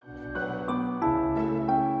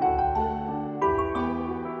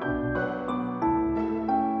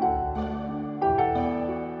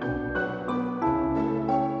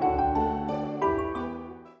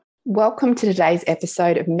Welcome to today's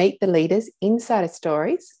episode of Meet the Leaders Insider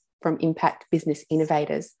Stories from Impact Business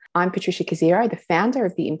Innovators. I'm Patricia Kaziro, the founder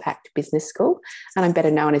of the Impact Business School, and I'm better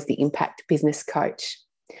known as the Impact Business Coach.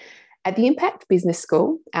 At the Impact Business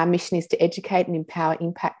School, our mission is to educate and empower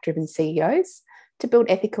impact-driven CEOs to build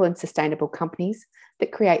ethical and sustainable companies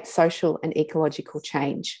that create social and ecological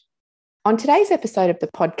change. On today's episode of the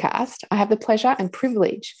podcast, I have the pleasure and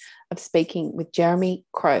privilege of speaking with Jeremy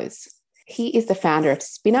Croes. He is the founder of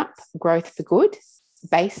Spin Up Growth for Good,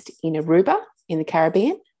 based in Aruba in the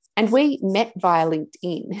Caribbean, and we met via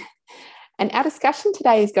LinkedIn. And our discussion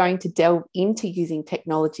today is going to delve into using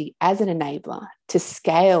technology as an enabler to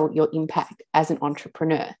scale your impact as an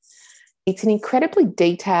entrepreneur. It's an incredibly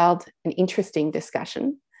detailed and interesting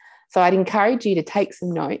discussion, so I'd encourage you to take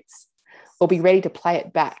some notes or be ready to play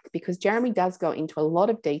it back, because Jeremy does go into a lot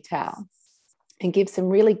of detail and give some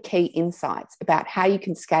really key insights about how you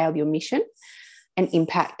can scale your mission and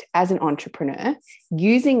impact as an entrepreneur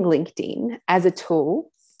using LinkedIn as a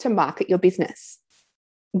tool to market your business.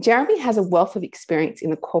 Jeremy has a wealth of experience in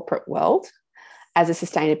the corporate world as a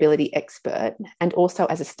sustainability expert and also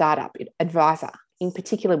as a startup advisor, in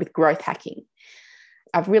particular with growth hacking.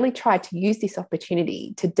 I've really tried to use this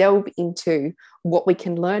opportunity to delve into what we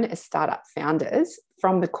can learn as startup founders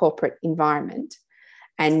from the corporate environment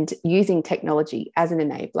and using technology as an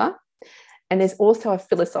enabler. And there's also a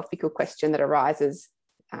philosophical question that arises.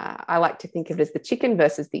 I like to think of it as the chicken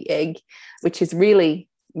versus the egg, which is really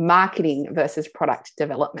marketing versus product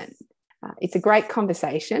development. It's a great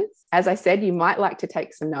conversation. As I said, you might like to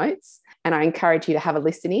take some notes, and I encourage you to have a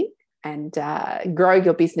listen in and grow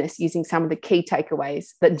your business using some of the key takeaways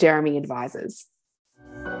that Jeremy advises.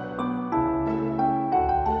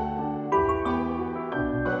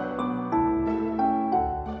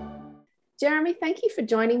 Jeremy, thank you for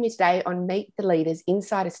joining me today on Meet the Leaders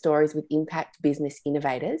Insider Stories with Impact Business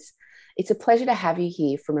Innovators. It's a pleasure to have you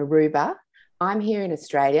here from Aruba. I'm here in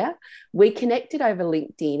Australia. We connected over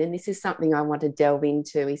LinkedIn, and this is something I want to delve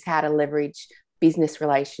into, is how to leverage business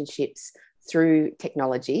relationships through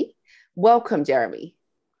technology. Welcome, Jeremy.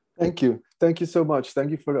 Thank you. Thank you so much. Thank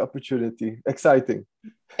you for the opportunity. Exciting.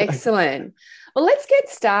 Excellent. Well, let's get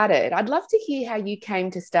started. I'd love to hear how you came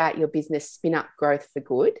to start your business, Spin Up Growth for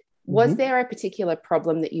Good. Was there a particular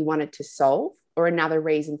problem that you wanted to solve, or another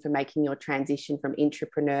reason for making your transition from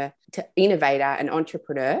intrapreneur to innovator and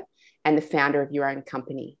entrepreneur and the founder of your own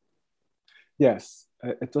company? Yes,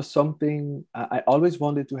 it was something I always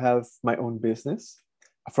wanted to have my own business.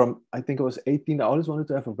 From, I think I was 18, I always wanted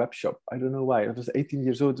to have a web shop. I don't know why. I was 18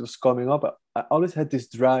 years old, it was coming up. I always had this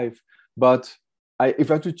drive, but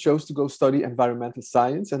if I chose to go study environmental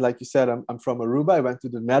science, and like you said, I'm from Aruba. I went to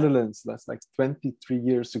the Netherlands, that's like 23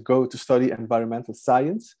 years ago, to study environmental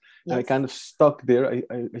science. Yes. And I kind of stuck there.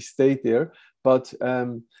 I stayed there. But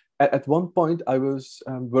at one point, I was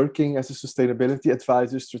working as a sustainability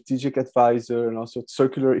advisor, strategic advisor, and also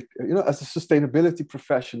circular, as a sustainability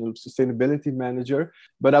professional, sustainability manager.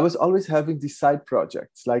 But I was always having these side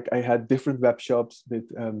projects. Like I had different web shops with,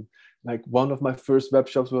 like one of my first web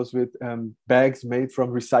shops was with bags made from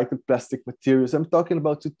recycled plastic materials. I'm talking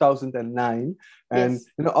about 2009. And,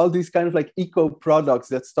 yes, all these kind of like eco products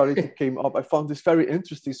that started to came up. I found this very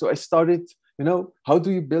interesting. So I started, how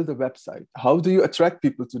do you build a website? How do you attract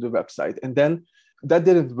people to the website? And then that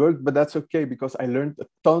didn't work, but that's okay, because I learned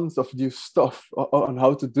tons of new stuff on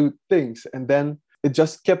how to do things. And then it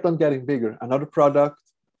just kept on getting bigger. Another product,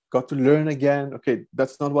 got to learn again. Okay,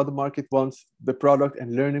 that's not what the market wants, the product,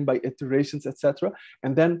 and learning by iterations, etc.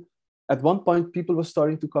 And then at one point, people were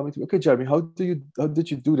starting to comment to me, okay, Jeremy, how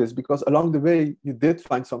did you do this? Because along the way, you did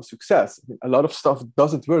find some success. I mean, a lot of stuff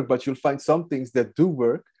doesn't work, but you'll find some things that do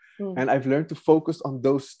work. And I've learned to focus on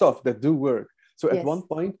those stuff that do work. So at one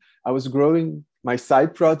point, I was growing my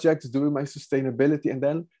side projects, doing my sustainability. And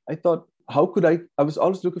then I thought, how could I was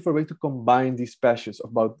always looking for a way to combine these passions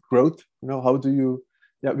about growth. How do you,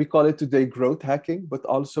 we call it today growth hacking, but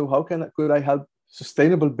also could I help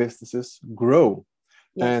sustainable businesses grow?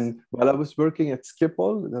 Yes. And while I was working at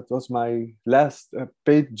Schiphol, that was my last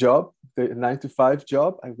paid job, the 9-to-5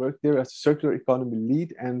 job. I worked there as a circular economy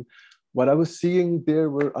lead. And what I was seeing there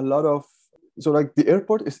were a lot of, so like the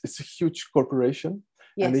airport it's a huge corporation.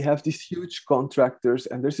 Yes. And they have these huge contractors,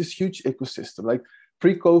 and there's this huge ecosystem. Like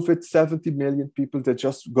pre-COVID, 70 million people that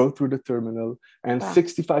just go through the terminal, and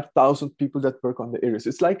 65,000 people that work on the areas.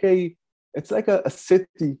 It's like a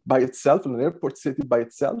city by itself, an airport city by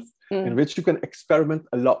itself, in which you can experiment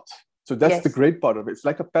a lot. So that's the great part of it. It's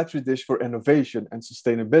like a petri dish for innovation and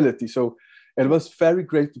sustainability. So it was very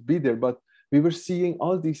great to be there. But we were seeing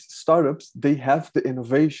all these startups, they have the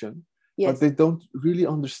innovation, but Yes. they don't really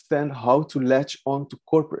understand how to latch on to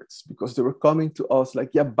corporates, because they were coming to us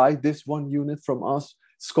like, yeah, buy this one unit from us.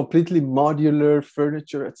 It's completely modular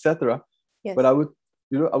furniture, etc. Yes. But I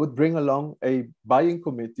would bring along a buying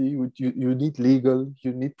committee. You need legal,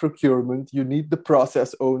 you need procurement, you need the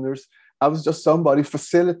process owners. I was just somebody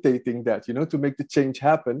facilitating that, to make the change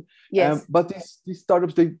happen. Yes. But these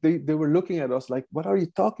startups, they were looking at us like, what are you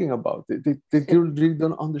talking about? They really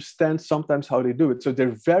don't understand sometimes how they do it. So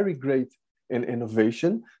they're very great in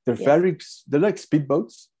innovation. They're like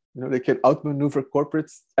speedboats. They can outmaneuver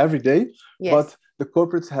corporates every day, but the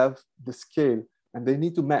corporates have the scale and they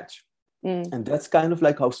need to match. And that's kind of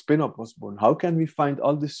like how SpinUp was born. How can we find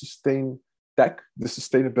all this the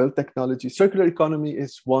sustainable technology? Circular economy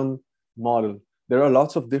is one model. There are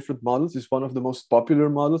lots of different models. It's one of the most popular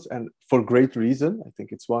models, and for great reason. I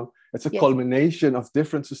think it's a culmination of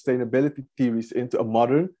different sustainability theories into a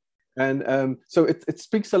modern. And so it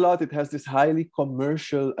speaks a lot. It has this highly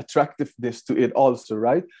commercial attractiveness to it also,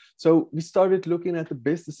 right? So we started looking at the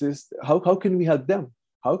businesses. How can we help them?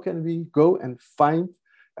 How can we go and find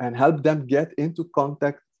and help them get into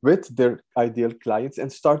contact with their ideal clients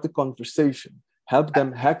and start the conversation, help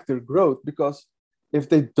them hack their growth, because if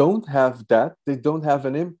they don't have that, they don't have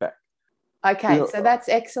an impact. Okay, so that's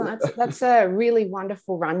excellent. That's a really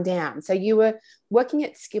wonderful rundown. So you were working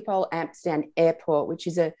at Schiphol Amsterdam Airport, which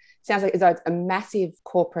sounds like it's a massive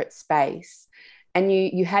corporate space. And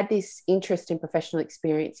you had this interest in professional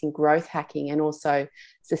experience in growth hacking and also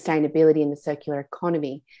sustainability in the circular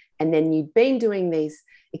economy. And then you'd been doing these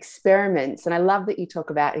experiments. And I love that you talk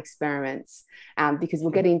about experiments because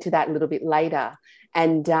we'll get into that a little bit later.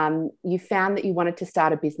 And you found that you wanted to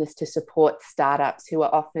start a business to support startups who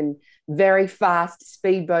are often very fast,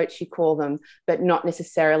 speedboats, you call them, but not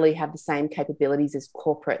necessarily have the same capabilities as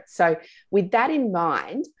corporate. So with that in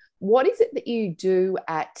mind, what is it that you do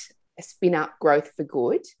at SpinUp Growth for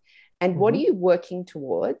Good? And what are you working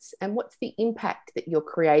towards? And what's the impact that you're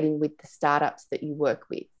creating with the startups that you work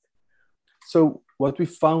with? So what we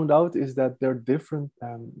found out is that they're different.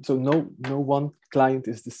 So no one client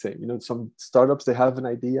is the same. Some startups, they have an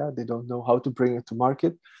idea, they don't know how to bring it to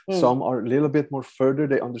market. Some are a little bit more further.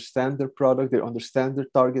 They understand their product, they understand their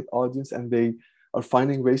target audience, and they are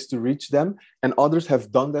finding ways to reach them. And others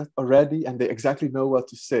have done that already, and they exactly know what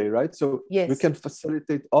to say, right? So we can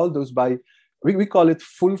facilitate all those by, we call it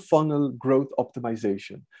full funnel growth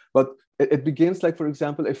optimization. But it begins like, for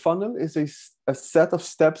example, a funnel is a set of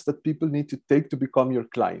steps that people need to take to become your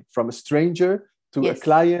client, from a stranger to a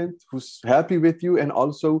client who's happy with you, and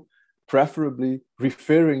also preferably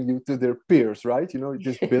referring you to their peers, right?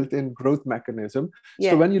 This built-in growth mechanism.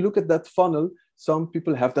 So when you look at that funnel, some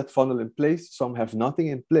people have that funnel in place, some have nothing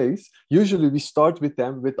in place. Usually we start with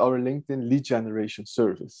them with our LinkedIn lead generation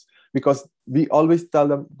service, because we always tell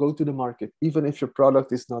them, go to the market. Even if your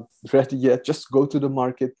product is not ready yet, just go to the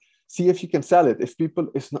market, see if you can sell it. If people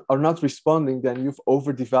are not responding, then you've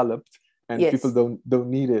overdeveloped and people don't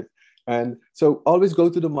need it. And so always go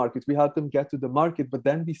to the market. We help them get to the market, but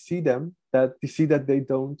then we see that they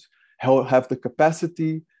don't have the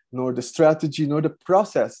capacity, nor the strategy, nor the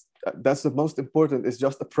process. That's the most important. It's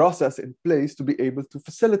just a process in place to be able to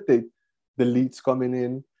facilitate the leads coming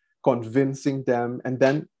in, convincing them. And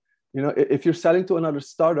then, if you're selling to another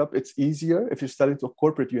startup, it's easier. If you're selling to a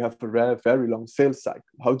corporate, you have a very long sales cycle.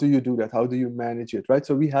 How do you do that? How do you manage it, right?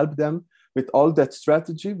 So we help them with all that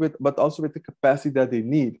strategy, but also with the capacity that they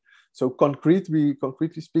need. So concretely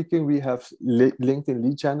speaking, we have LinkedIn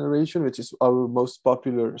lead generation, which is our most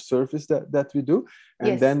popular service that we do.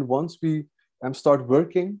 And then once we start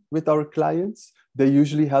working with our clients, they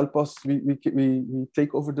usually help us. We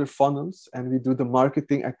take over their funnels, and we do the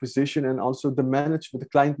marketing, acquisition, and also the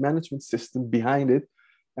client management system behind it,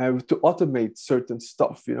 to automate certain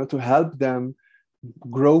stuff, to help them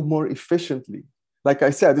grow more efficiently. Like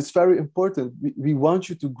I said, it's very important. We want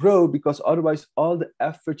you to grow, because otherwise all the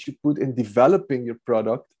effort you put in developing your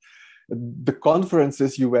product, the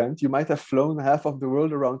conferences you went, you might have flown half of the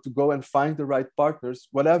world around to go and find the right partners,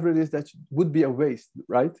 whatever it is, that would be a waste,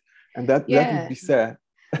 right? And that would be sad.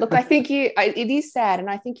 Look, I think it is sad. And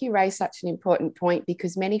I think you raise such an important point,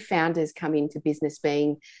 because many founders come into business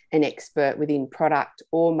being an expert within product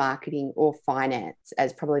or marketing or finance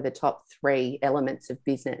as probably the top three elements of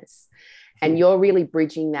business. And you're really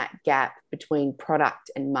bridging that gap between product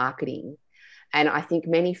and marketing. And I think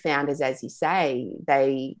many founders, as you say,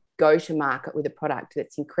 they go to market with a product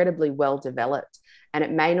that's incredibly well developed, and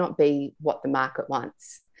it may not be what the market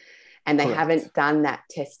wants. And they haven't done that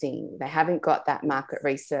testing. They haven't got that market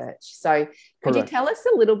research. So could you tell us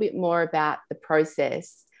a little bit more about the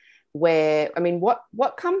process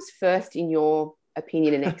what comes first in your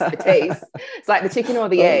opinion and expertise. It's like the chicken or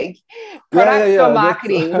the egg. Yeah, Product yeah, or yeah.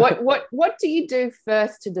 marketing? What do you do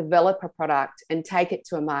first to develop a product and take it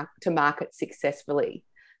to market successfully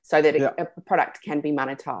so that a product can be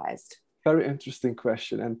monetized? Very interesting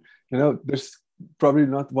question. And, there's probably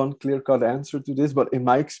not one clear-cut answer to this, but in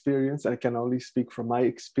my experience, I can only speak from my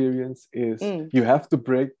experience, is you have to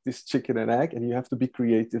break this chicken and egg, and you have to be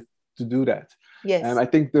creative to do that. Yes. And I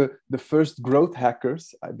think the first growth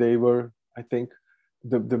hackers, they were, I think,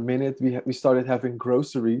 the minute we started having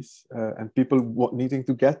groceries and people needing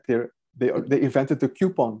to get there, they invented the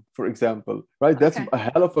coupon, for example, right? That's a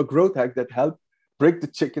hell of a growth hack that helped break the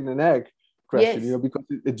chicken and egg question, because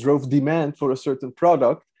it drove demand for a certain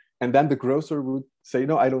product. And then the grocer would say,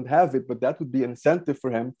 no, I don't have it, but that would be an incentive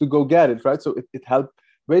for him to go get it, right? So it helped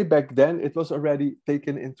way back then. It was already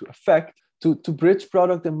taken into effect to bridge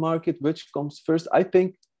product and market, which comes first. I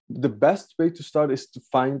think the best way to start is to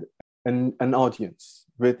find an audience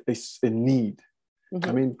with a need. Mm-hmm.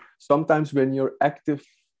 I mean, sometimes when you're active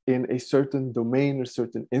in a certain domain or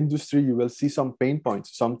certain industry, you will see some pain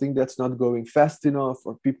points, something that's not going fast enough,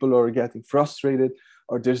 or people are getting frustrated,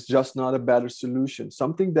 or there's just not a better solution,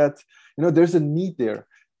 something that, there's a need there.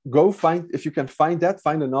 Go find, if you can find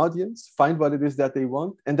an audience, find what it is that they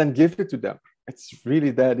want, and then give it to them. It's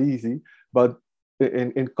really that easy, but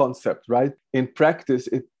in concept, right? In practice,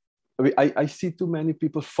 I see too many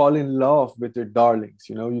people fall in love with their darlings,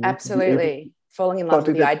 Absolutely. Falling in love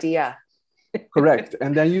with the idea. Correct.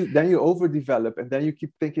 And then you overdevelop, and then you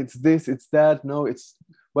keep thinking it's this, it's that, no, it's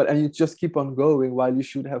what, and you just keep on going while you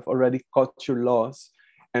should have already cut your loss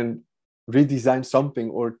and redesign something,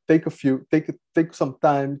 or take some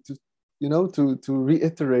time to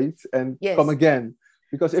reiterate and come again.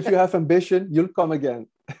 Because if you have ambition, you'll come again.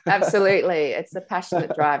 Absolutely. It's the passion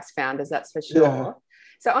that drives founders, that's for sure. Yeah.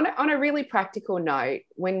 So on a really practical note,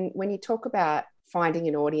 when you talk about finding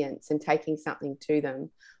an audience and taking something to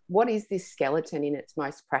them, what is this skeleton in its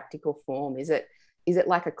most practical form? Is it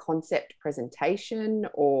like a concept presentation,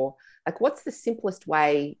 or like what's the simplest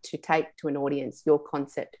way to take to an audience your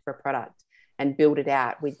concept for a product and build it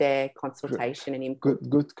out with their consultation and input?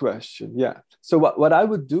 Good question. Yeah. So what I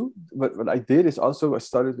would do, what I did is also, I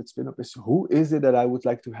started with Spin Up, is who is it that I would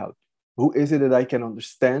like to help? Who is it that I can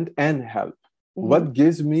understand and help? Mm-hmm. What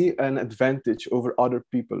gives me an advantage over other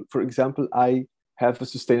people? For example, I have a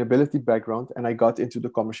sustainability background and I got into the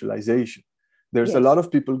commercialization. There's a lot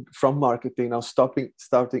of people from marketing now starting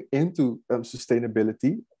into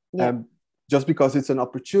sustainability, just because it's an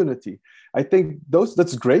opportunity. I think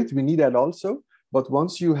that's great. We need that also. But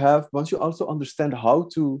once you also understand how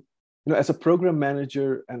to, as a program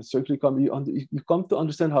manager and circular economy, you come to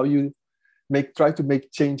understand how you try to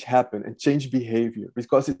make change happen and change behavior,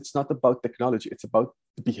 because it's not about technology, it's about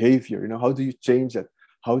the behavior. How do you change that?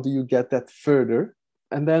 How do you get that further?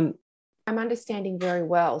 And then I'm understanding very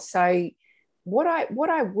well. So what I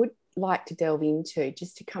would like to delve into,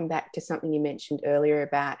 just to come back to something you mentioned earlier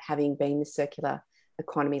about having been the circular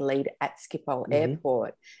economy lead at Schiphol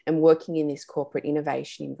Airport and working in this corporate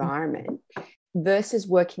innovation environment versus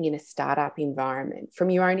working in a startup environment,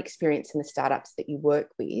 from your own experience in the startups that you work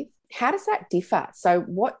with, how does that differ? So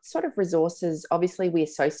what sort of resources, obviously we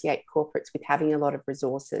associate corporates with having a lot of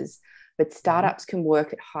resources, but startups can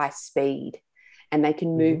work at high speed and they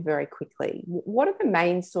can move very quickly. What are the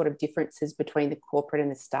main sort of differences between the corporate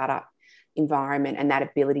and the startup environment and that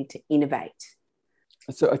ability to innovate?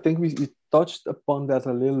 So I think we touched upon that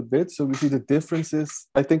a little bit. So we see the differences,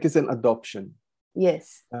 I think, is in adoption.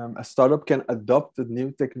 Yes. A startup can adopt a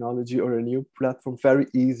new technology or a new platform very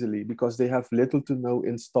easily because they have little to no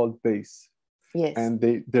installed base. Yes. And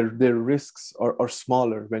their risks are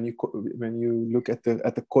smaller when you look at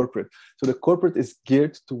the corporate. So the corporate is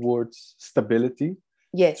geared towards stability,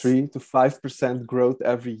 3 to 5% growth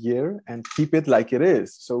every year, and keep it like it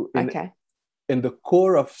is. So in the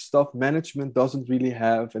core of stuff, management doesn't really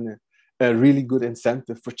have a really good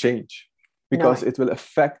incentive for change, because it will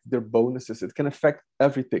affect their bonuses. It can affect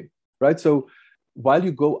everything, right? So while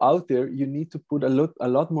you go out there, you need to put a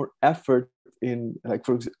lot more effort in, like,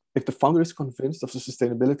 for example, if the founder is convinced of the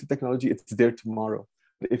sustainability technology, it's there tomorrow.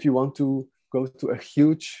 If you want to go to a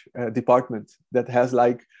huge department that has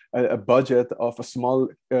like a budget of a small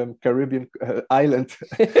Caribbean island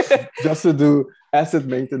just to do asset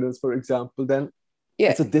maintenance, for example, then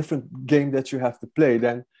it's a different game that you have to play.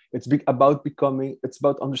 Then it's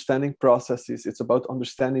about understanding processes. It's about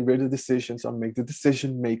understanding where the decisions are made, the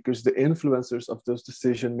decision makers, the influencers of those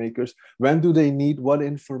decision makers. When do they need what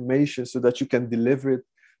information so that you can deliver it?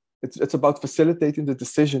 It's about facilitating the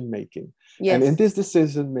decision making. Yes. And in this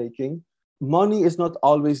decision making, money is not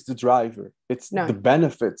always the driver. It's the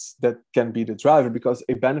benefits that can be the driver, because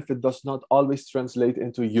a benefit does not always translate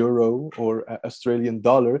into euro or Australian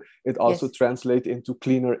dollar. It also translates into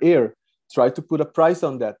cleaner air. Try to put a price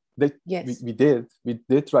on that. We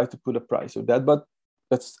did try to put a price on that, but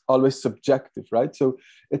that's always subjective, right? So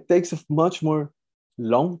it takes a much more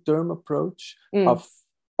long-term approach of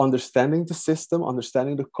understanding the system,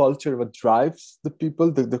 understanding the culture, what drives the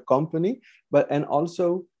people, the company, and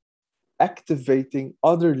also activating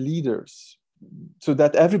other leaders so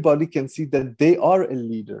that everybody can see that they are a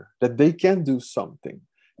leader, that they can do something.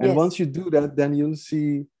 And once you do that, then you'll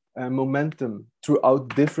see momentum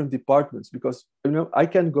throughout different departments, because I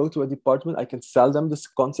can go to a department, I can sell them this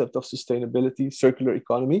concept of sustainability, circular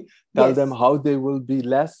economy, tell them how they will be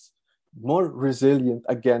more resilient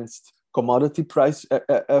against commodity price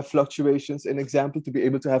fluctuations, an example, to be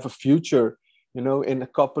able to have a future, in a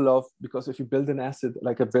couple of, because if you build an asset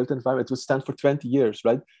like a built environment, it will stand for 20 years,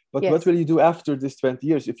 right? But what will you do after this 20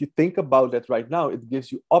 years? If you think about that right now, it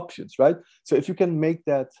gives you options, right? So if you can make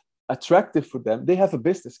that attractive for them, they have a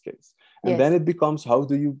business case. And then it becomes, how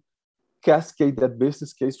do you cascade that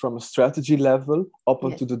business case from a strategy level up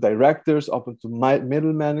onto the directors, up onto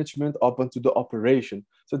middle management, up onto the operation?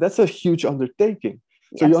 So that's a huge undertaking.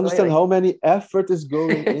 So you understand how many effort is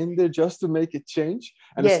going in there just to make it change.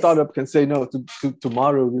 And a startup can say, no,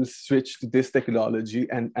 tomorrow we'll switch to this technology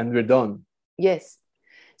and we're done. Yes.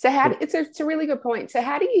 So it's a really good point. So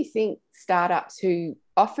how do you think startups who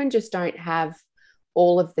often just don't have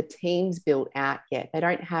all of the teams built out yet, they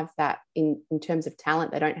don't have that in terms of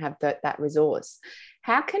talent, they don't have that resource,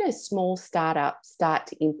 how can a small startup start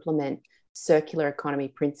to implement circular economy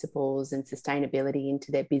principles and sustainability into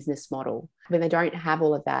their business model when they don't have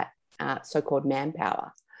all of that so-called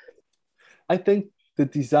manpower? I think the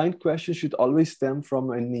design question should always stem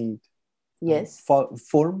from a need. Yes.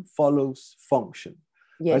 Form follows function.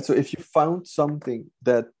 Yes. Right? So if you found something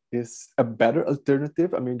that is a better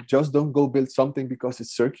alternative, just don't go build something because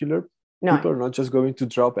it's circular. No. People are not just going to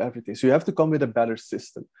drop everything. So you have to come with a better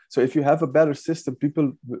system. So if you have a better system,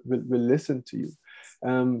 people will listen to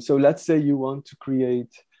you. So let's say you want to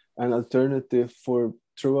create an alternative for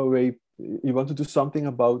throwaway. You want to do something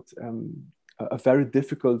about a very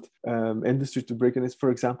difficult industry to break in. Is,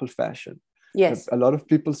 for example, fashion. Yes. A lot of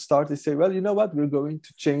people start to say, well, you know what? We're going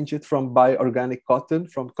to change it from organic cotton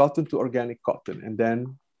to organic cotton. And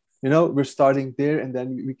then, we're starting there, and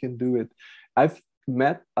then we can do it. I've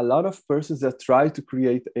met a lot of persons that try to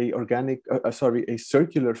create a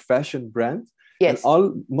circular fashion brand. Yes. And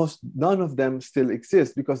almost none of them still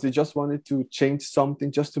exist because they just wanted to change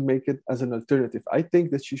something just to make it as an alternative. I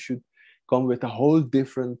think that you should come with a whole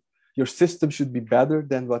different, your system should be better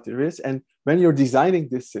than what it is. And when you're designing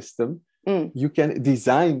this system, you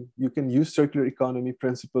can use circular economy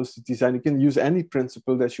principles to design. You can use any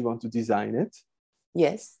principle that you want to design it.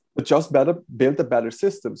 Yes. But just build a better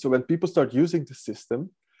system. So when people start using the system,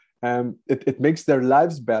 it makes their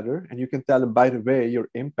lives better, and you can tell them, by the way, your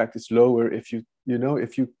impact is lower if you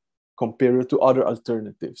compare it to other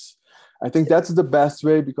alternatives. I think that's the best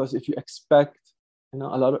way, because if you expect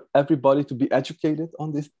everybody to be educated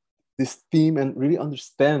on this theme and really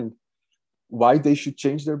understand why they should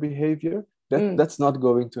change their behavior, that's not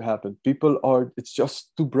going to happen. It's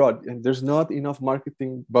just too broad, and there's not enough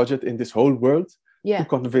marketing budget in this whole world to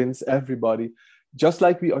convince everybody. Just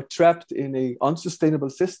like we are trapped in an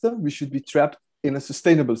unsustainable system, we should be trapped in a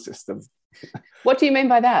sustainable system. What do you mean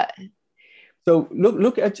by that? So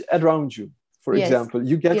look at around you. For example,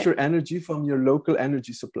 you get your energy from your local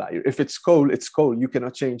energy supplier. If it's coal, it's coal. You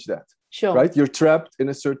cannot change that. Sure. Right? You're trapped in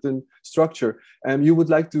a certain structure. And you would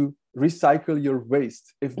like to recycle your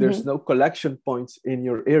waste. If there's no collection points in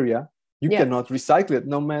your area, you cannot recycle it,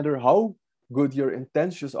 no matter how good your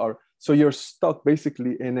intentions are. So you're stuck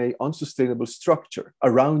basically in an unsustainable structure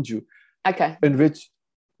around you. Okay. In which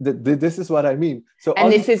this is what I mean. So,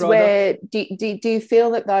 and this is where do you feel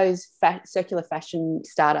that those circular fashion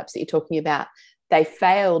startups that you're talking about, they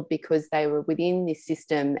failed because they were within this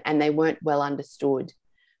system and they weren't well understood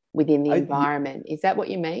within the environment? Is that what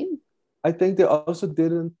you mean? I think they also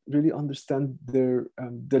didn't really understand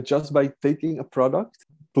that just by taking a product,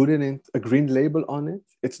 putting in a green label on it,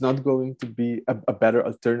 it's not going to be a better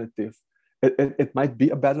alternative. It might be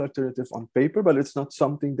a better alternative on paper, but it's not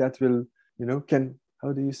something that will,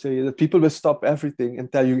 how do you say, that people will stop everything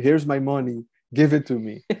and tell you, here's my money, give it to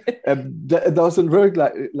me. It doesn't work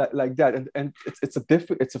like that. And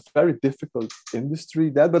it's a very difficult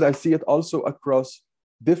industry, but I see it also across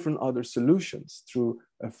different other solutions through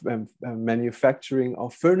manufacturing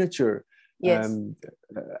of furniture. Yes.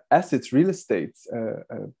 assets, real estate,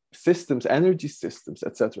 systems, energy systems,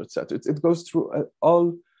 etc., etc. It goes through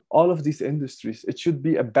all of these industries. It should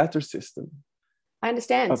be a better system. I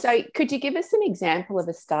understand. So could you give us an example of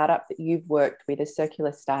a startup that you've worked with, a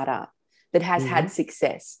circular startup that has had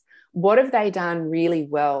success? What have they done really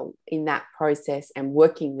well in that process and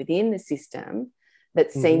working within the system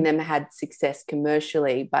that's seen them had success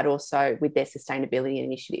commercially, but also with their sustainability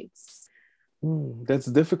initiatives? That's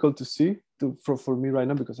difficult to see for me right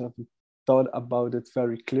now because I haven't thought about it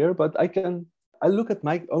very clear, but I look at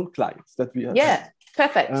my own clients that we have. Yeah,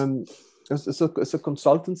 perfect. It's a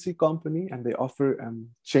consultancy company and they offer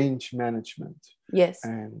change management. Yes.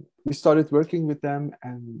 And we started working with them,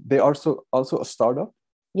 and they are also a startup.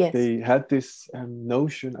 Yes. They had this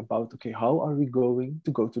notion about, okay, how are we going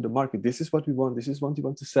to go to the market? This is what we want. This is what we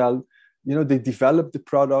want to sell. They developed the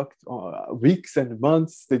product weeks and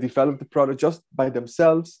months. They developed the product just by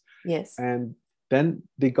themselves. Yes. And then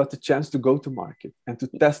they got the chance to go to market and to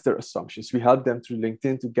test their assumptions. We helped them through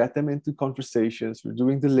LinkedIn to get them into conversations. We're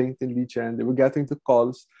doing the LinkedIn lead gen. They were getting the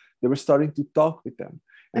calls. They were starting to talk with them.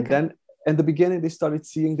 And then in the beginning, they started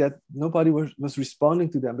seeing that nobody was responding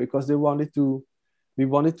to them because we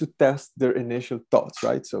wanted to test their initial thoughts,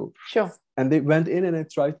 right? So sure. And they went in and they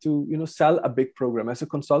tried to, sell a big program. As a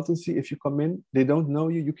consultancy, if you come in, they don't know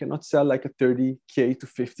you. You cannot sell like a 30K to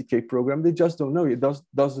 50K program. They just don't know you. It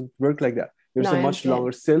doesn't work like that. There's a much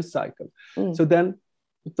longer sales cycle. So then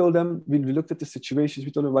we told them, we looked at the situations.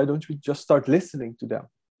 We told them, why don't we just start listening to them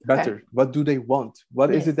better? Okay. What do they want?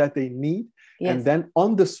 What is it that they need? Yes. And then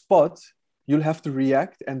on the spot, you'll have to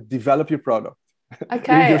react and develop your product.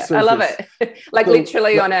 Okay, I love it.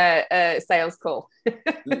 Literally on a sales call.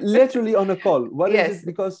 Literally on a call. What is it?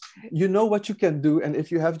 Because you know what you can do. And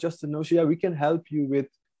if you have just a notion, we can help you with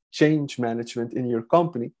change management in your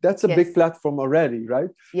company. That's a big platform already, right?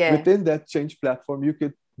 Yeah. Within that change platform,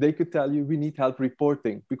 they could tell you, we need help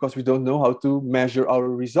reporting because we don't know how to measure our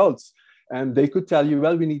results. And they could tell you,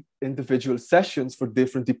 well, we need individual sessions for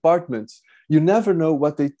different departments. You never know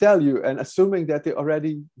what they tell you. And assuming that they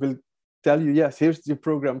already will tell you, yes, here's your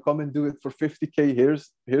program, come and do it for 50K,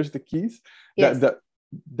 here's the keys. Yes.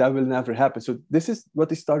 That will never happen. So this is what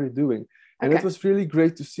they started doing. And it was really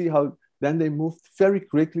great to see how then they moved very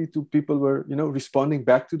quickly to people were, responding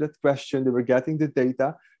back to that question. They were getting the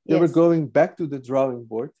data. They were going back to the drawing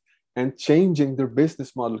board and changing their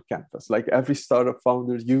business model canvas, like every startup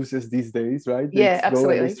founder uses these days, right? They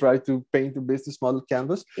absolutely. Go and they try to paint a business model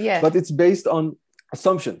canvas, but it's based on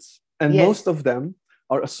assumptions. And most of them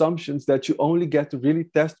are assumptions that you only get to really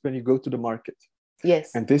test when you go to the market.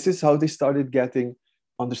 Yes. And this is how they started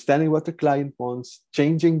understanding what the client wants,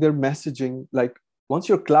 changing their messaging. Like once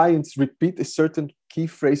your clients repeat a certain key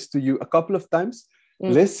phrase to you a couple of times,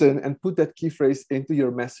 listen and put that key phrase into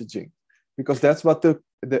your messaging, because that's what the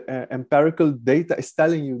empirical data is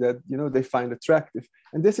telling you that, they find attractive.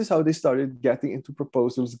 And this is how they started getting into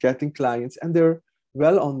proposals, getting clients, and they're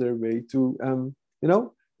well on their way to,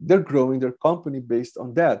 they're growing their company based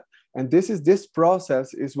on that. And this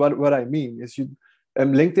process is what I mean is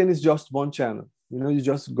LinkedIn is just one channel. You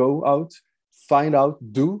just go out, find out,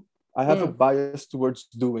 do. I have a bias towards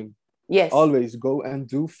doing. Yes. Always go and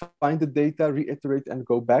do, find the data, reiterate and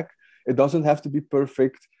go back. It doesn't have to be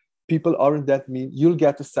perfect. People aren't that mean. You'll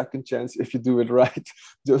get a second chance if you do it right.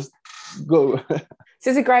 Just go. This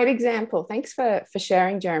is a great example. Thanks for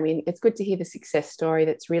sharing, Jeremy. It's good to hear the success story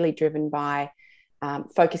that's really driven by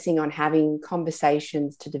focusing on having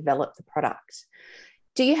conversations to develop the product.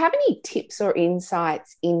 Do you have any tips or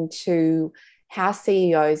insights into how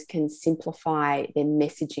CEOs can simplify their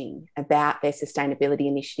messaging about their sustainability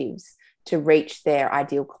initiatives to reach their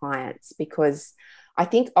ideal clients? Because I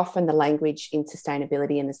think often the language in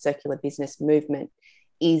sustainability and the circular business movement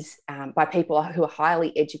is by people who are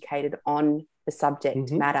highly educated on the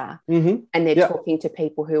subject matter, and they're talking to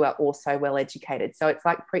people who are also well educated. So it's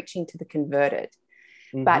like preaching to the converted.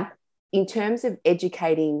 But in terms of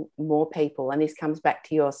educating more people, and this comes back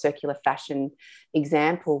to your circular fashion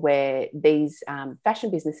example where these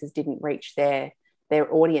fashion businesses didn't reach their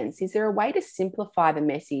audience, is there a way to simplify the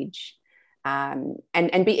message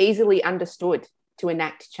and be easily understood to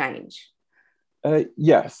enact change?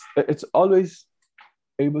 Yes, it's always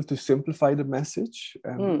able to simplify the message.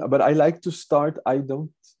 But I like to start, I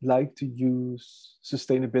don't like to use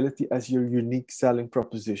sustainability as your unique selling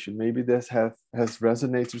proposition. Maybe this has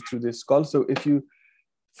resonated through this call. So if you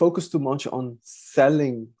focus too much on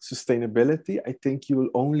selling sustainability, I think you will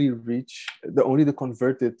only reach, only the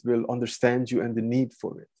converted will understand you and the need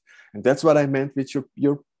for it. And that's what I meant with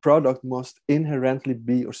your product must inherently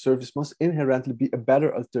be, or service must inherently be a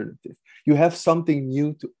better alternative. You have something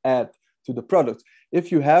new to add to the product.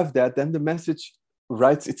 If you have that, then the message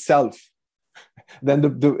writes itself.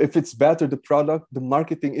 Then if it's better, the product, the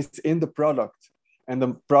marketing is in the product. And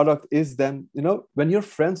the product is then, when your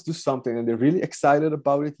friends do something and they're really excited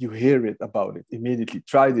about it, you hear it about it immediately.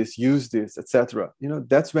 Try this, use this, etc.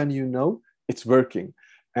 That's when it's working.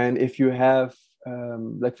 And if you have,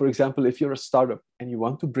 like, for example, if you're a startup and you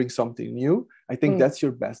want to bring something new, I think that's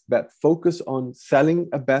your best bet. Focus on selling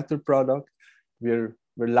a better product. We're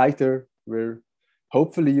lighter.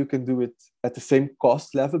 Hopefully you can do it at the same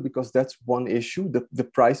cost level, because that's one issue, the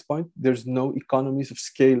price point. There's no economies of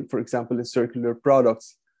scale, for example, in circular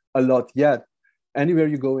products a lot yet, anywhere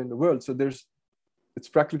you go in the world. So it's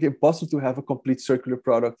practically impossible to have a complete circular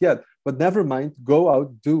product yet. But never mind, go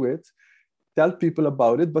out, do it, tell people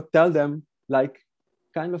about it, but tell them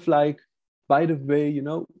by the way,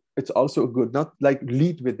 it's also good, not like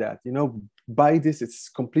lead with that, buy this, it's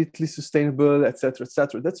completely sustainable, etc.,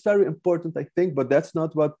 etc. That's very important, I think, but that's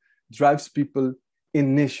not what drives people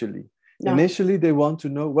initially. No. Initially, they want to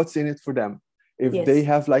know what's in it for them. If they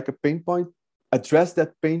have like a pain point, address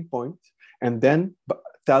that pain point, and then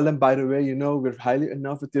tell them, by the way, we're highly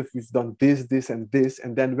innovative, we've done this, and this.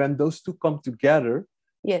 And then when those two come together,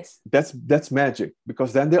 that's magic,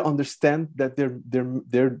 because then they understand that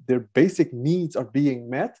their basic needs are being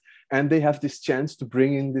met, and they have this chance to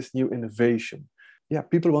bring in this new innovation. Yeah,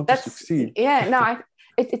 people want to succeed. Yeah, no,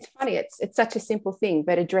 it's funny. It's such a simple thing,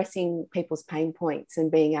 but addressing people's pain points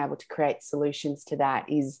and being able to create solutions to that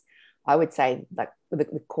is, I would say, like the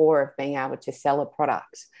core of being able to sell a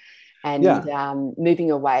product. And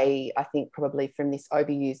moving away, I think, probably from this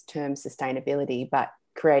overused term sustainability, but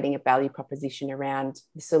creating a value proposition around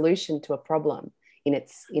the solution to a problem in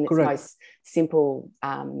its most simple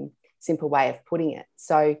way of putting it.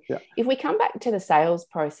 So if we come back to the sales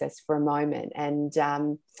process for a moment, and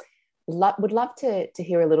would love to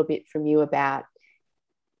hear a little bit from you about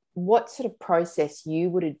what sort of process you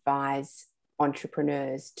would advise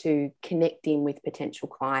entrepreneurs to connect in with potential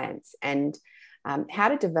clients, and how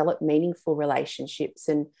to develop meaningful relationships,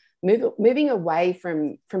 and moving away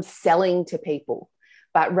from selling to people,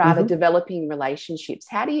 but rather developing relationships.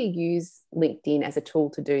 How do you use LinkedIn as a tool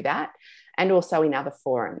to do that, and also in other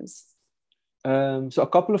forums? So a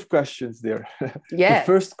couple of questions there. Yeah. The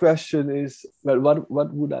first question is, well,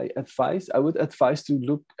 what would I advise? I would advise to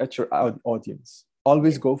look at your audience.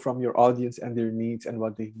 Always go from your audience and their needs and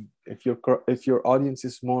what they need. If your audience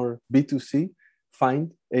is more B2C,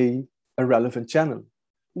 find a relevant channel.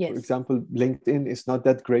 For example, LinkedIn is not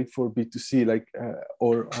that great for B2C,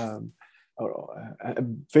 or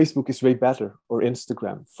Facebook is way better, or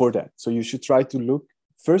Instagram for that. So you should try to look.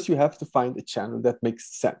 First, you have to find a channel that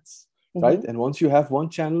makes sense, right? And once you have one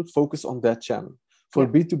channel, focus on that channel. For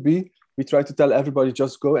B2B, we try to tell everybody,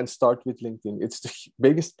 just go and start with LinkedIn. It's the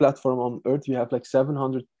biggest platform on earth. You have like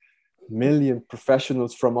 700 million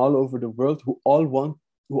professionals from all over the world who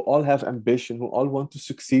all have ambition, who all want to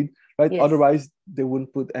succeed, right? Otherwise, they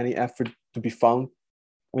wouldn't put any effort to be found.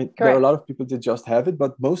 I mean, there are a lot of people that just have it,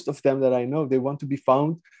 but most of them that I know, they want to be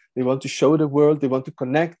found, they want to show the world, they want to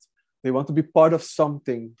connect, they want to be part of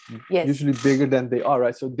something, usually bigger than they are,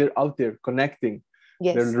 right? So they're out there connecting.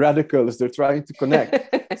 They're radicals, they're trying to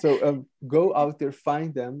connect. So go out there,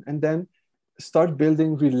 find them, and then start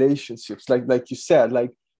building relationships. Like you said,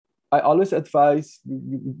 like I always advise,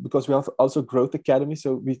 because we have also Growth Academy,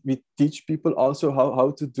 so we teach people also how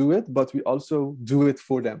to do it, but we also do it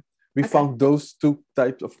for them. We found those two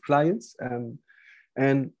types of clients,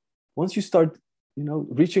 and once you start,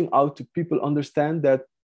 reaching out to people, understand that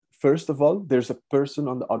first of all, there's a person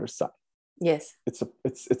on the other side. Yes,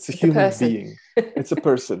 it's a human being. It's a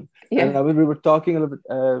person. And we were talking a little bit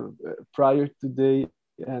prior today,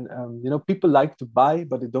 and people like to buy,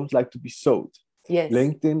 but they don't like to be sold. Yes.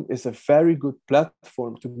 LinkedIn is a very good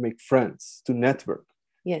platform to make friends, to network.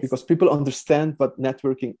 Yes. Because people understand what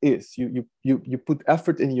networking is. You put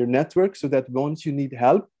effort in your network so that once you need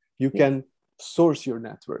help, you can source your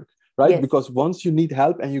network, right? Yes. Because once you need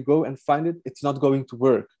help and you go and find it, it's not going to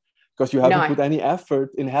work because you haven't put any effort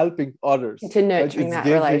in helping others. To nurturing that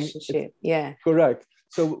relationship. Correct.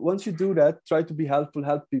 So once you do that, try to be helpful,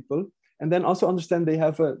 help people. And then also understand they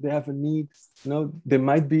have a need. There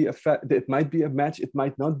might be it might be a match, it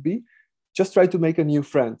might not be. Just try to make a new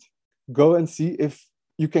friend. Go and see if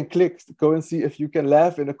you can click. Go and see if you can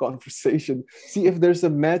laugh in a conversation. See if there's a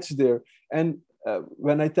match there. And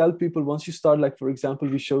when I tell people, once you start, like for example,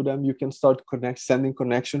 we show them you can start sending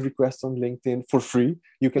connection requests on LinkedIn for free.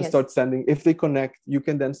 You can start sending, if they connect, you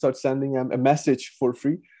can then start sending them a message for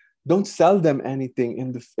free. Don't sell them anything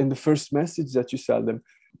in the first message that you sell them.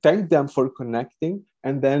 thank them for connecting,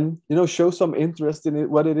 and then, show some interest in it,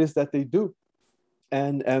 what it is that they do,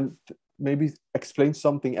 and maybe explain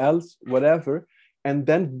something else, whatever, and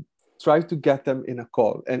then try to get them in a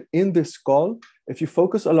call. And in this call, if you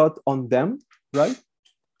focus a lot on them, right,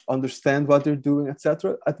 understand what they're doing,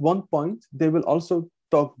 etc., at one point they will also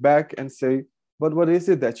talk back and say, but what is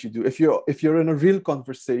it that you do? If you're in a real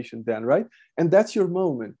conversation, then, right? And that's your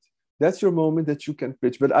moment that you can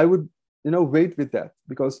pitch. But I would, wait with that,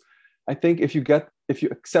 because I think if you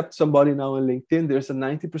accept somebody now on LinkedIn, there's a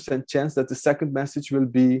 90% chance that the second message will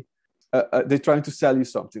be they're trying to sell you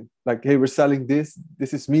something, like, hey, we're selling this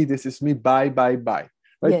is me, buy, right?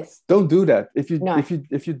 Yes. Don't do that. If you don't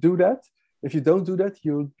do that,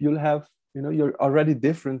 you'll have, you're already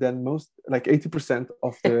different than most, like 80%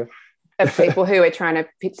 of the of people who are trying to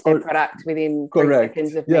pitch their product within 3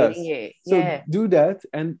 seconds of meeting you. So do that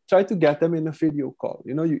and try to get them in a video call.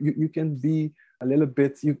 You can be a little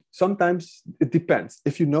bit, sometimes it depends.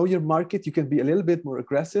 If you know your market, you can be a little bit more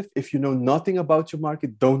aggressive. If you know nothing about your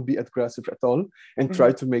market, don't be aggressive at all, and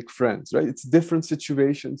try to make friends, right? It's different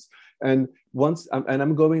situations. And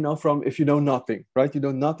I'm going now from, if you know nothing, right? You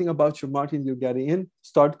know nothing about your market, you're getting in,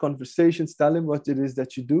 start conversations, tell them what it is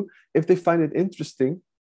that you do. If they find it interesting,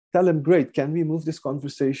 tell them, great, can we move this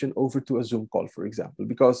conversation over to a Zoom call, for example?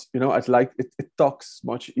 Because, I'd like it talks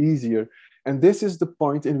much easier. And this is the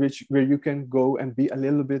point where you can go and be a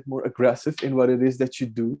little bit more aggressive in what it is that you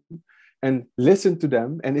do, and listen to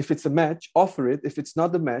them. And if it's a match, offer it. If it's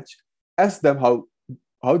not a match, ask them how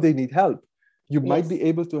they need help. You might be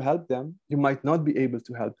able to help them. You might not be able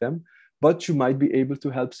to help them, but you might be able to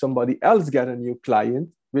help somebody else get a new client,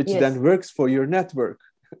 which then works for your network.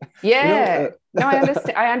 Yeah. No,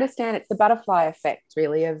 I understand. It's the butterfly effect,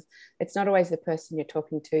 really, of it's not always the person you're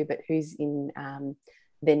talking to, but who's in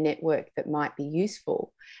their network that might be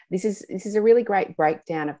useful. This is a really great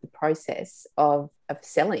breakdown of the process of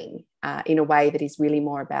selling in a way that is really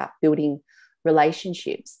more about building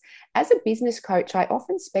relationships. As a business coach, I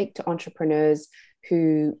often speak to entrepreneurs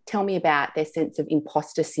who tell me about their sense of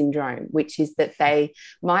imposter syndrome, which is that they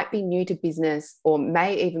might be new to business or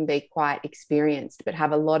may even be quite experienced, but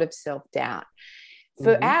have a lot of self-doubt.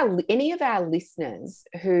 For any of our listeners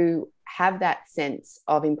who have that sense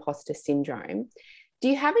of imposter syndrome, do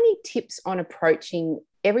you have any tips on approaching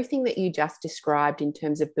everything that you just described in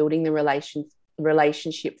terms of building the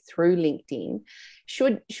relationship through LinkedIn?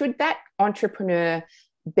 Should that entrepreneur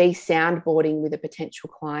be soundboarding with a potential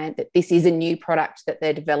client that this is a new product that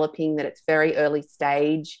they're developing, that it's very early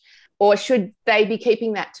stage, or should they be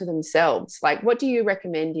keeping that to themselves? Like, what do you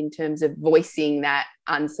recommend in terms of voicing that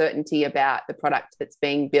uncertainty about the product that's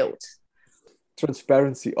being built?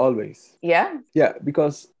 Transparency always. Yeah,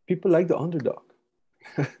 because people like the underdog.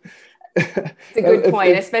 It's a good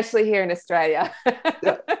point, especially here in Australia.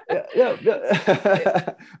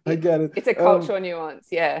 I get it. It's a cultural nuance,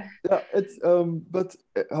 it's but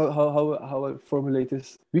how I formulate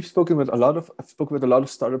this. I've spoken with a lot of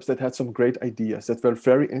startups that had some great ideas that were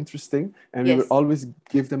very interesting, and we will always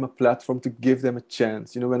give them a platform to give them a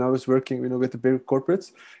chance. When I was working, with the big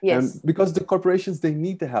corporates, because the corporations, they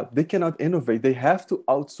need the help. They cannot innovate. They have to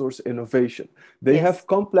outsource innovation. They have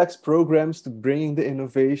complex programs to bring the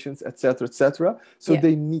innovations, etc. So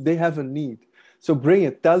they have a need. So bring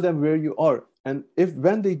it, tell them where you are. And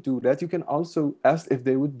when they do that, you can also ask if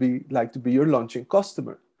they would like to be your launching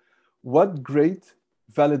customer. What great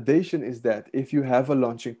validation is that if you have a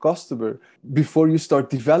launching customer before you start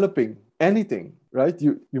developing anything, right?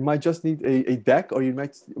 You might just need a deck, or you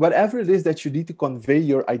might, whatever it is that you need to convey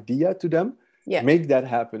your idea to them, make that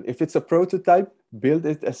happen. If it's a prototype, build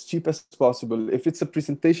it as cheap as possible. If it's a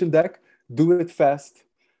presentation deck, do it fast.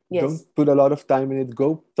 Don't put a lot of time in it.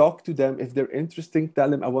 Go talk to them. If they're interesting, tell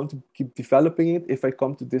them, I want to keep developing it. If I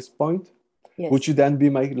come to this point, would you then be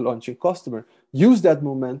my launching customer? Use that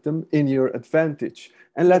momentum in your advantage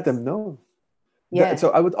and let them know. So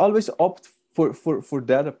I would always opt for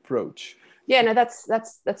that approach. Yeah, no,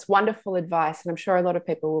 that's wonderful advice. And I'm sure a lot of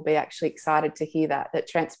people will be actually excited to hear that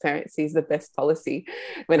transparency is the best policy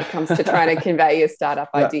when it comes to trying to convey your startup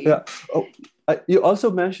idea. Oh, you also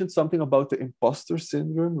mentioned something about the imposter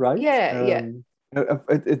syndrome, right?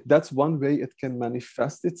 That's one way it can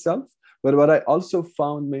manifest itself. But what I also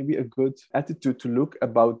found maybe a good attitude to look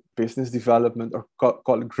about business development, or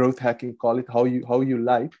call it growth hacking, call it how you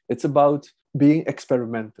like. It's about being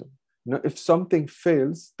experimental. If something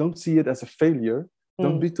fails, don't see it as a failure.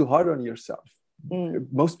 Don't be too hard on yourself.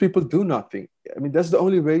 Most people do nothing. I mean, that's the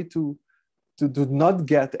only way to not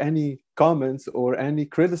get any comments or any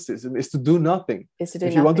criticism, is to do nothing.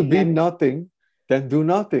 If you want to be nothing, then do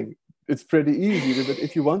nothing. It's pretty easy. But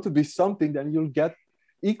if you want to be something, then you'll get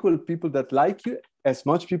equal people that like you as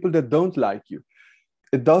much people that don't like you.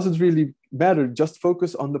 It doesn't really matter. Just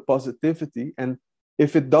focus on the positivity. And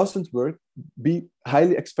if it doesn't work, be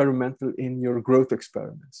highly experimental in your growth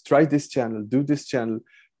experiments. Try this channel, do this channel.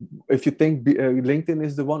 If you think LinkedIn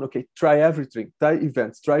is the one, okay, try everything. Try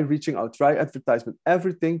events, try reaching out, try advertisement,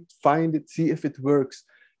 everything, find it, see if it works.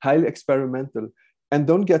 Highly experimental. And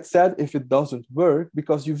don't get sad if it doesn't work,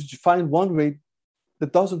 because you find one way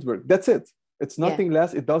that doesn't work. That's it. It's nothing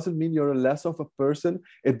less. It doesn't mean you're less of a person.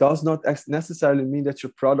 It does not necessarily mean that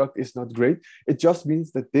your product is not great. It just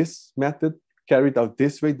means that this method carried out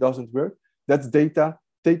this way doesn't work. That's data.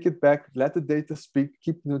 Take it back. Let the data speak.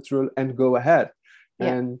 Keep neutral and go ahead.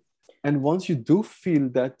 Yeah. And once you do feel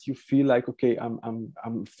that, you feel like, okay,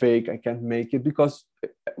 I'm fake. I can't make it, because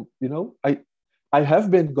I have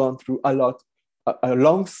been gone through a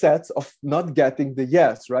long set of not getting the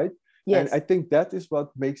yes, right? Yes. And I think that is what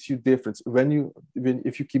makes you different.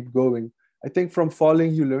 If you keep going, I think from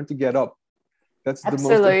falling, you learn to get up. That's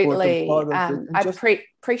absolutely the most important part of it. I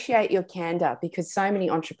appreciate your candor, because so many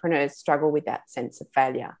entrepreneurs struggle with that sense of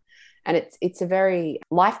failure. And it's a very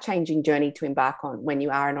life-changing journey to embark on when you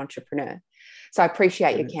are an entrepreneur. So I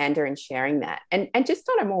appreciate your candor in sharing that. And just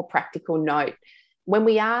on a more practical note, when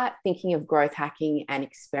we are thinking of growth hacking and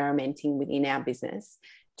experimenting within our business,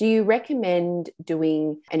 do you recommend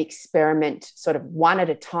doing an experiment sort of one at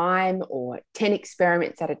a time, or 10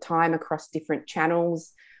 experiments at a time across different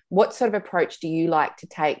channels? What sort of approach do you like to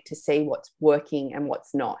take to see what's working and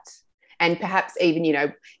what's not? And perhaps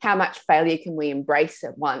even, how much failure can we embrace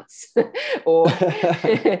at once? Or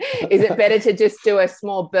is it better to just do a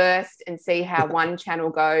small burst and see how one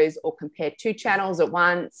channel goes, or compare 2 channels at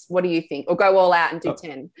once? What do you think? Or go all out and do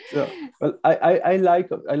 10? Yeah. Well, I like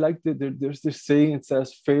there's this saying, it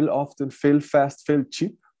says, fail often, fail fast, fail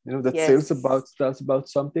cheap. That sales about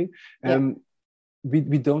something.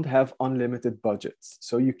 We don't have unlimited budgets.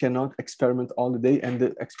 So you cannot experiment all the day. And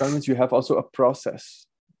the experiments, you have also a process.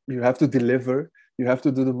 You have to deliver, you have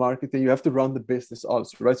to do the marketing, you have to run the business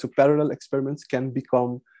also, right? So parallel experiments can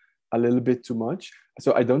become a little bit too much.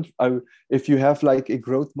 So if you have like a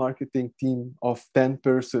growth marketing team of 10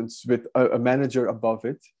 persons with a manager above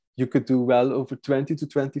it, you could do well over 20 to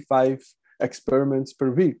 25 experiments per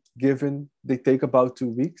week, given they take about 2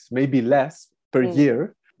 weeks, maybe less per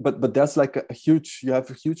year. But that's like you have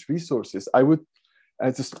huge resources. I would,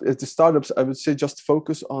 at the startups, I would say just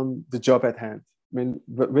focus on the job at hand. I mean,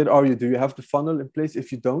 where are you? Do you have the funnel in place?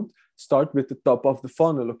 If you don't, start with the top of the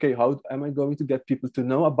funnel. Okay, how am I going to get people to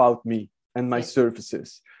know about me and my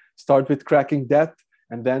services? Start with cracking that.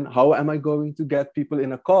 And then how am I going to get people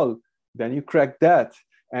in a call? Then you crack that.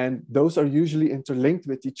 And those are usually interlinked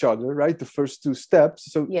with each other, right? The first 2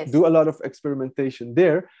 steps. So do a lot of experimentation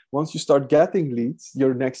there. Once you start getting leads,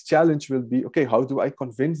 your next challenge will be, okay, how do I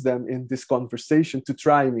convince them in this conversation to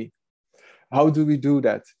try me? How do we do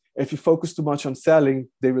that? If you focus too much on selling,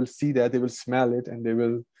 they will see that, they will smell it, and they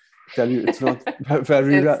will tell you it's not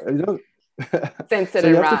very, sense it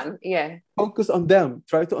and run. Focus on them,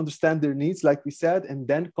 try to understand their needs, like we said, and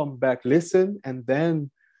then come back, listen, and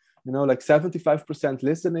then, like 75%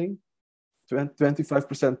 listening,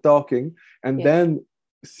 25% talking, and then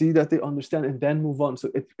see that they understand, and then move on. So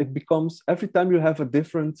it becomes, every time you have a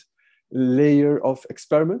different layer of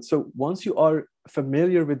experiments. So once you are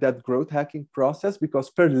familiar with that growth hacking process, because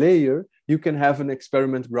per layer you can have an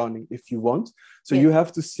experiment running if you want. So you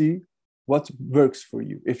have to see what works for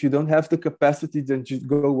you. If you don't have the capacity, then just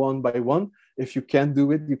go one by one. If you can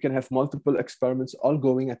do it, you can have multiple experiments all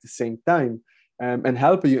going at the same time, and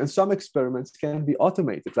help you. And some experiments can be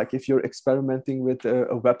automated. Like if you're experimenting with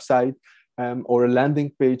a website or a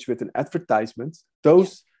landing page with an advertisement,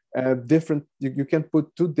 those different, you can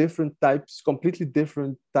put 2 different types, completely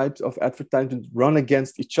different types of advertisement run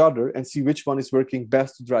against each other and see which one is working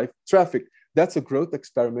best to drive traffic. That's a growth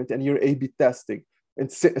experiment, and you're A/B testing.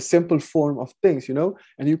 It's a simple form of things,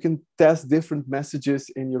 and you can test different messages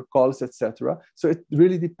in your calls, etc. So it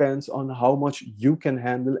really depends on how much you can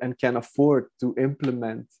handle and can afford to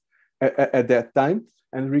implement at that time.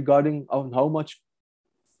 And regarding on how much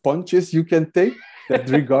punches you can take, that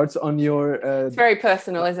regards on your it's very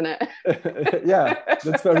personal, isn't it?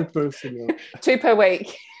 That's very personal. 2 per week.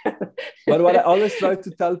 But what I always try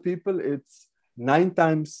to tell people, it's 9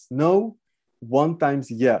 times no, 1 times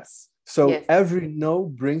yes. So every no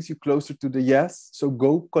brings you closer to the yes. So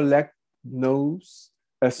go collect no's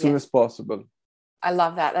as soon as possible. I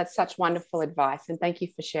love that. That's such wonderful advice. And thank you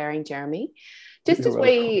for sharing, Jeremy. Just You're as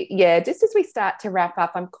welcome. just as we start to wrap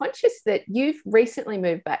up, I'm conscious that you've recently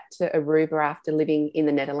moved back to Aruba after living in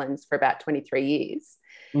the Netherlands for about 23 years.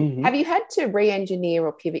 Mhm. Have you had to re-engineer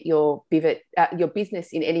or pivot your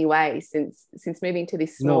business in any way since moving to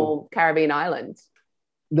this No, small Caribbean island?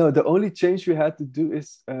 no. The only change we had to do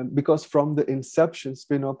is because from the inception,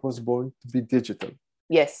 SpinUp was born to be digital.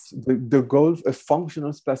 Yes. The goal, a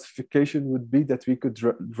functional specification would be that we could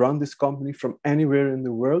run this company from anywhere in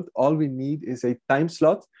the world. All we need is a time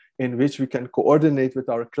slot in which we can coordinate with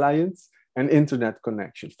our clients and internet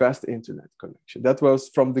connection, fast internet connection. That was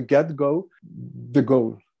from the get-go the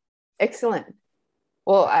goal. Excellent.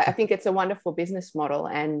 Well, I think it's a wonderful business model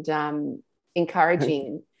and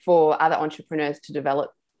encouraging for other entrepreneurs to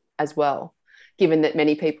develop as well, given that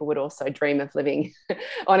many people would also dream of living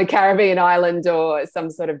on a Caribbean island or some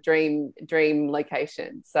sort of dream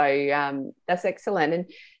location. So that's excellent. And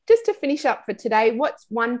just to finish up for today, what's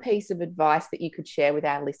one piece of advice that you could share with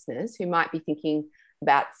our listeners who might be thinking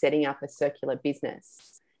about setting up a circular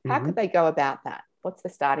business? How could they go about that? What's the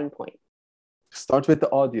starting point? Start with the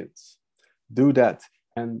audience. Do that.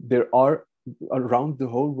 And there are around the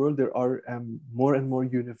whole world, there are more and more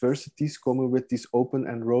universities coming with these open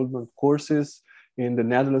enrollment courses. In the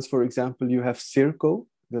Netherlands, for example, you have Circo.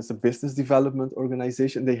 There's a business development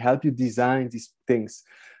organization. They help you design these things.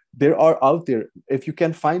 There are out there. If you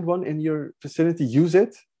can find one in your facility, use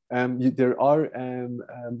it. There are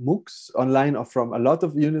MOOCs online from a lot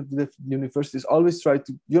of universities. Always try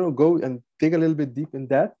to go and dig a little bit deep in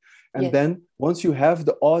that. And Yes. then once you have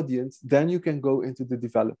the audience, then you can go into the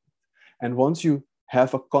development. And once you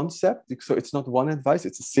have a concept, so it's not one advice,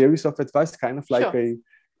 it's a series of advice, kind of like Sure.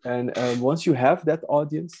 once you have that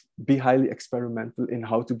audience, be highly experimental in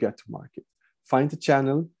how to get to market. Find a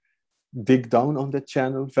channel, dig down on that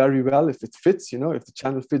channel very well. If it fits, if the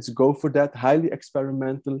channel fits, go for that. Highly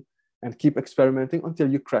experimental and keep experimenting until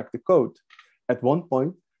you crack the code. At one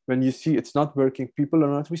point, when you see it's not working, people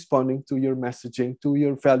are not responding to your messaging, to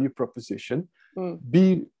your value proposition,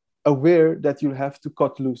 be aware that you have to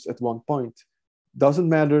cut loose at one point. Doesn't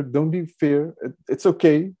matter. Don't be fear. It's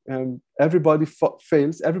okay. Everybody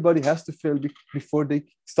fails. Everybody has to fail before they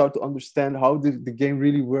start to understand how the game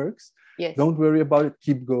really works. Yes. Don't worry about it.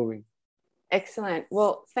 Keep going. Excellent.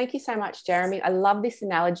 Well, thank you so much, Jeremy. I love this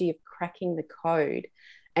analogy of cracking the code,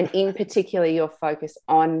 and in particular, your focus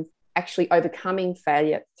on actually overcoming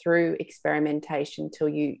failure through experimentation till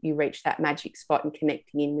you reach that magic spot and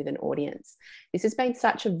connecting in with an audience. This has been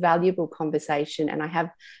such a valuable conversation, and I have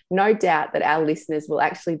no doubt that our listeners will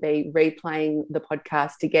actually be replaying the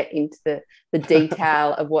podcast to get into the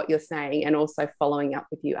detail of what you're saying and also following up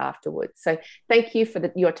with you afterwards. So thank you for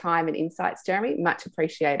your time and insights, Jeremy. Much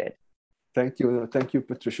appreciated. Thank you. Thank you,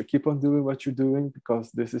 Patricia. Keep on doing what you're doing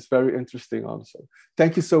because this is very interesting also.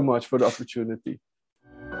 Thank you so much for the opportunity.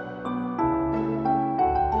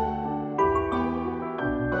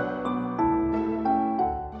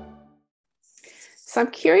 So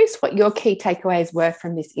I'm curious what your key takeaways were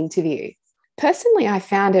from this interview. Personally, I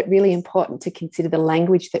found it really important to consider the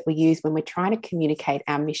language that we use when we're trying to communicate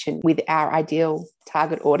our mission with our ideal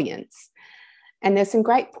target audience. And there's some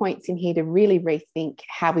great points in here to really rethink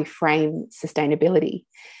how we frame sustainability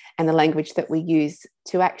and the language that we use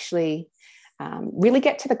to actually really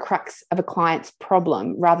get to the crux of a client's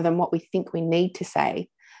problem rather than what we think we need to say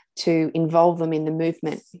to involve them in the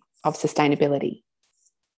movement of sustainability.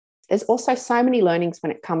 There's also so many learnings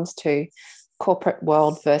when it comes to corporate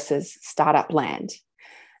world versus startup land.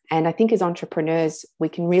 And I think as entrepreneurs, we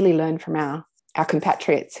can really learn from our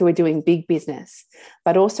compatriots who are doing big business,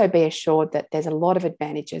 but also be assured that there's a lot of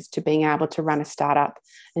advantages to being able to run a startup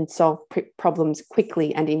and solve problems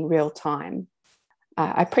quickly and in real time.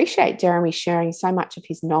 I appreciate Jeremy sharing so much of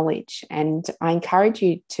his knowledge, and I encourage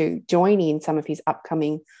you to join in some of his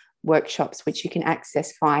upcoming workshops, which you can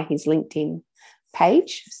access via his LinkedIn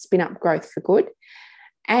page, Spin Up Growth for Good,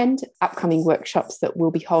 and upcoming workshops that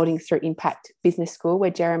we'll be holding through Impact Business School, where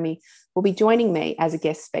Jeremy will be joining me as a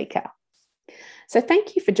guest speaker. So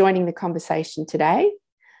thank you for joining the conversation today.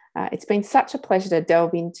 It's been such a pleasure to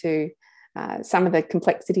delve into some of the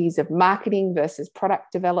complexities of marketing versus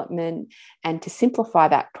product development and to simplify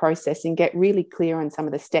that process and get really clear on some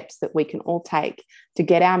of the steps that we can all take to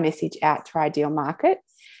get our message out to our ideal market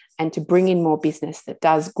and to bring in more business that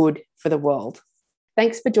does good for the world.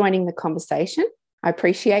 Thanks for joining the conversation. I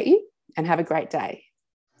appreciate you and have a great day.